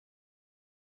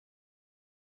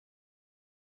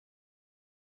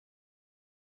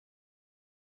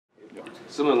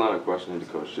Similar line of questioning to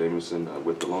Coach Jamison,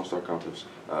 with the Lone Star Conference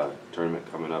tournament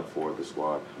coming up for the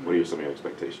squad, what are some of your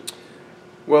expectations?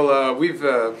 Well, we've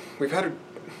had a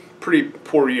pretty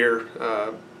poor year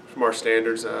from our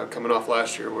standards, coming off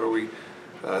last year where we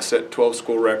set 12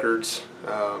 school records.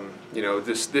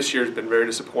 This year's been very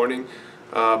disappointing,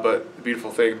 but the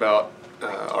beautiful thing about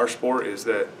our sport is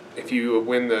that if you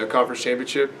win the conference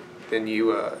championship, then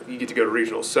you get to go to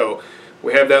regionals. So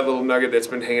we have that little nugget that's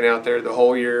been hanging out there the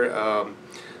whole year.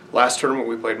 Last tournament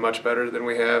we played much better than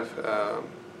we have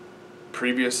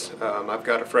previous. I've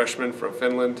got a freshman from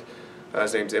Finland.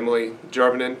 His name's Emily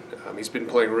Jarvinen. He's been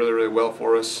playing really, really well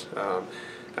for us.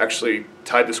 Actually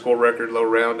tied the school record low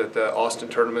round at the Austin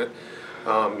tournament.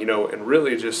 And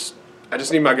really I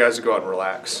just need my guys to go out and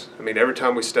relax. I mean, every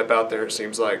time we step out there, it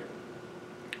seems like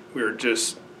we're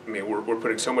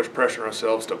putting so much pressure on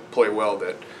ourselves to play well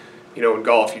that, in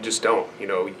golf you just don't.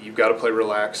 You've got to play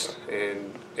relaxed,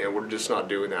 and we're just not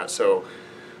doing that. So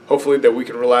hopefully that we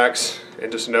can relax and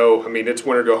just know, it's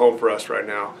win or go home for us right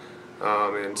now.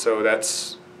 And so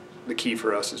that's the key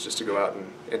for us, is just to go out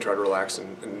and try to relax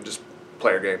and just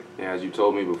play our game. Yeah, as you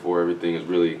told me before, everything is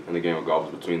really in the game of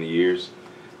golf is between the years.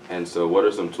 And so what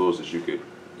are some tools that you could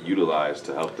utilize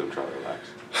to help them try to relax?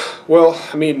 Well,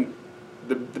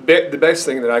 the best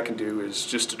thing that I can do is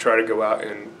just to try to go out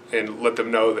and let them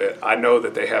know that I know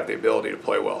that they have the ability to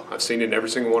play well. I've seen it in every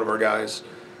single one of our guys.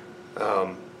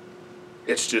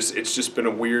 It's just been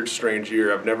a weird, strange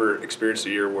year. I've never experienced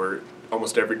a year where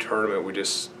almost every tournament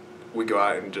we go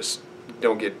out and just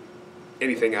don't get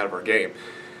anything out of our game.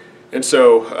 And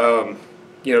so,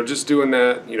 just doing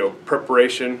that,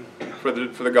 preparation for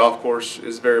the golf course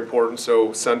is very important.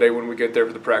 So Sunday when we get there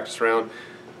for the practice round,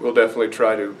 we'll definitely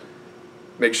try to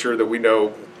make sure that we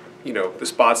know, the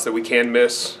spots that we can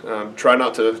miss. Try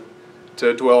not to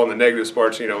dwell on the negative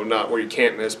spots, not where you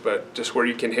can't miss, but just where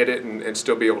you can hit it and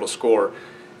still be able to score.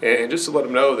 And just to let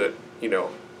them know that,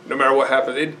 no matter what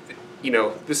happens,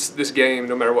 this game,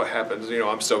 no matter what happens,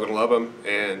 I'm still going to love them,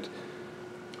 and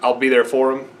I'll be there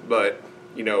for them. But,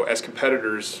 as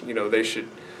competitors, they should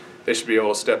be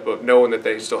able to step up knowing that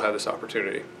they still have this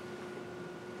opportunity.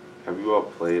 Have you all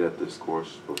played at this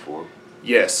course before?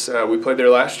 Yes, we played there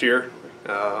last year.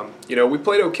 We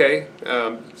played okay.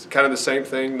 It's kind of the same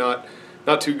thing, not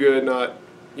too good, not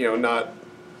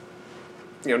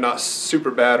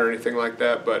super bad or anything like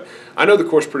that. But I know the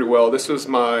course pretty well. This was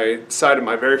my site of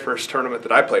my very first tournament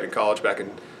that I played in college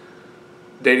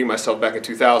dating myself back in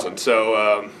 2000.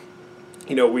 So,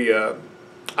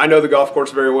 I know the golf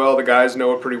course very well. The guys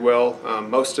know it pretty well.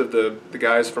 Most of the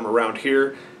guys from around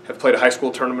here have played a high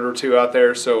school tournament or two out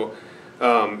there, so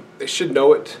they should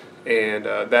know it, and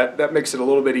that makes it a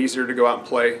little bit easier to go out and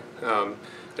play. I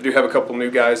do have a couple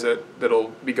new guys that'll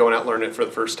be going out learning it for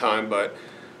the first time, but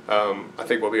I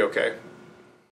think we'll be okay.